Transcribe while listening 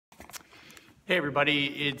Hey everybody,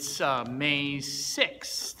 it's May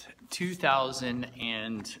 6th,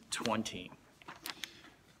 2020. I'm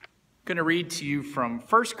going to read to you from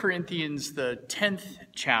 1 Corinthians, the 10th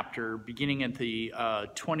chapter, beginning at the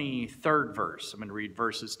 23rd verse. I'm going to read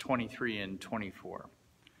verses 23 and 24.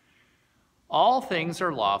 All things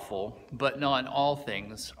are lawful, but not all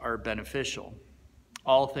things are beneficial.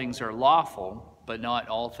 All things are lawful, but not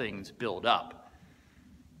all things build up.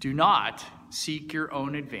 Do not seek your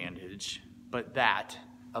own advantage, but that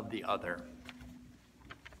of the other.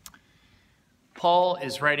 Paul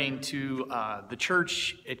is writing to the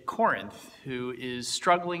church at Corinth, who is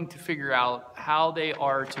struggling to figure out how they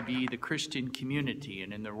are to be the Christian community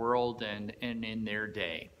and in the world and in their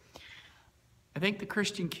day. I think the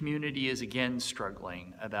Christian community is again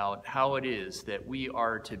struggling about how it is that we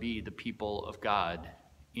are to be the people of God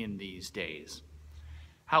in these days.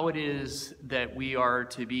 How it is that we are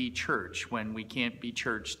to be church when we can't be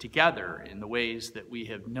church together in the ways that we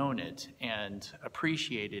have known it and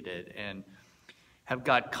appreciated it and have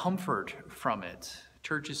got comfort from it.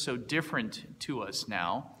 Church is so different to us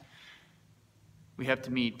now. We have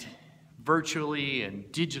to meet virtually and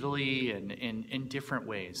digitally and in different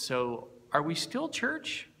ways. So are we still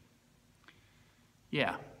church?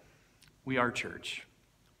 Yeah, we are church.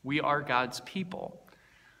 We are God's people.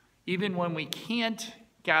 Even when we can't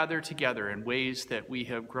gather together in ways that we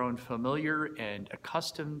have grown familiar and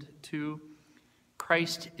accustomed to,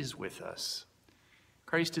 Christ is with us.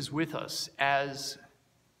 Christ is with us as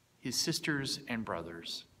his sisters and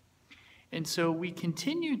brothers. And so we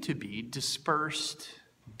continue to be dispersed,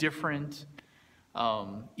 different,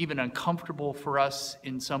 even uncomfortable for us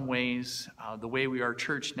in some ways, the way we are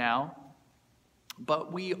church now.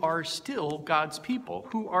 But we are still God's people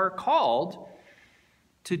who are called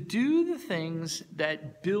to do the things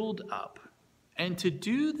that build up and to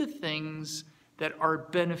do the things that are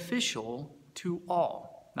beneficial to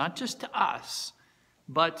all, not just to us,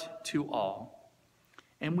 but to all.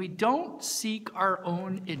 And we don't seek our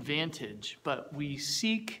own advantage, but we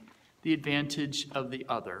seek the advantage of the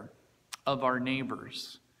other, of our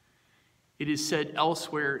neighbors. It is said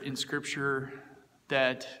elsewhere in Scripture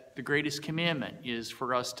that the greatest commandment is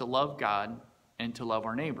for us to love God and to love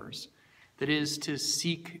our neighbors. That is, to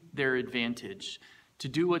seek their advantage, to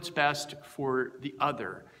do what's best for the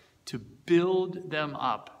other, to build them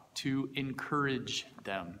up, to encourage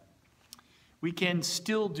them. We can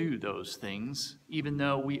still do those things, even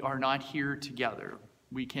though we are not here together.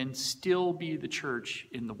 We can still be the church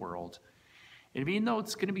in the world. And even though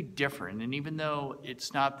it's going to be different, and even though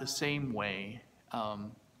it's not the same way,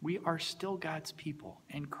 we are still God's people,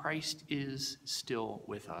 and Christ is still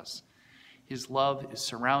with us. His love is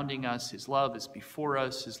surrounding us. His love is before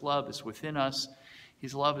us. His love is within us.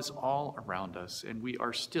 His love is all around us, and we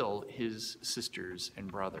are still his sisters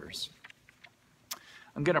and brothers.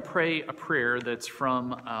 I'm going to pray a prayer that's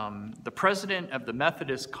from the president of the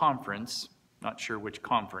Methodist Conference. Not sure which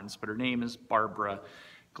conference, but her name is Barbara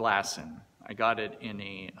Glasson. I got it in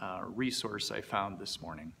a resource I found this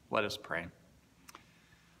morning. Let us pray.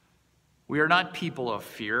 We are not people of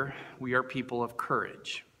fear. We are people of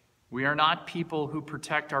courage. We are not people who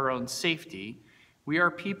protect our own safety. We are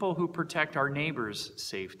people who protect our neighbor's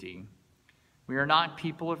safety. We are not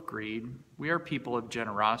people of greed. We are people of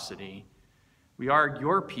generosity. We are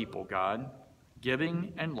your people, God,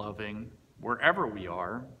 giving and loving wherever we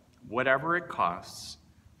are, whatever it costs,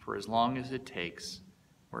 for as long as it takes,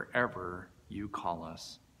 wherever you call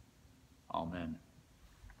us. Amen.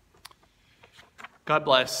 God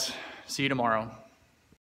bless. See you tomorrow.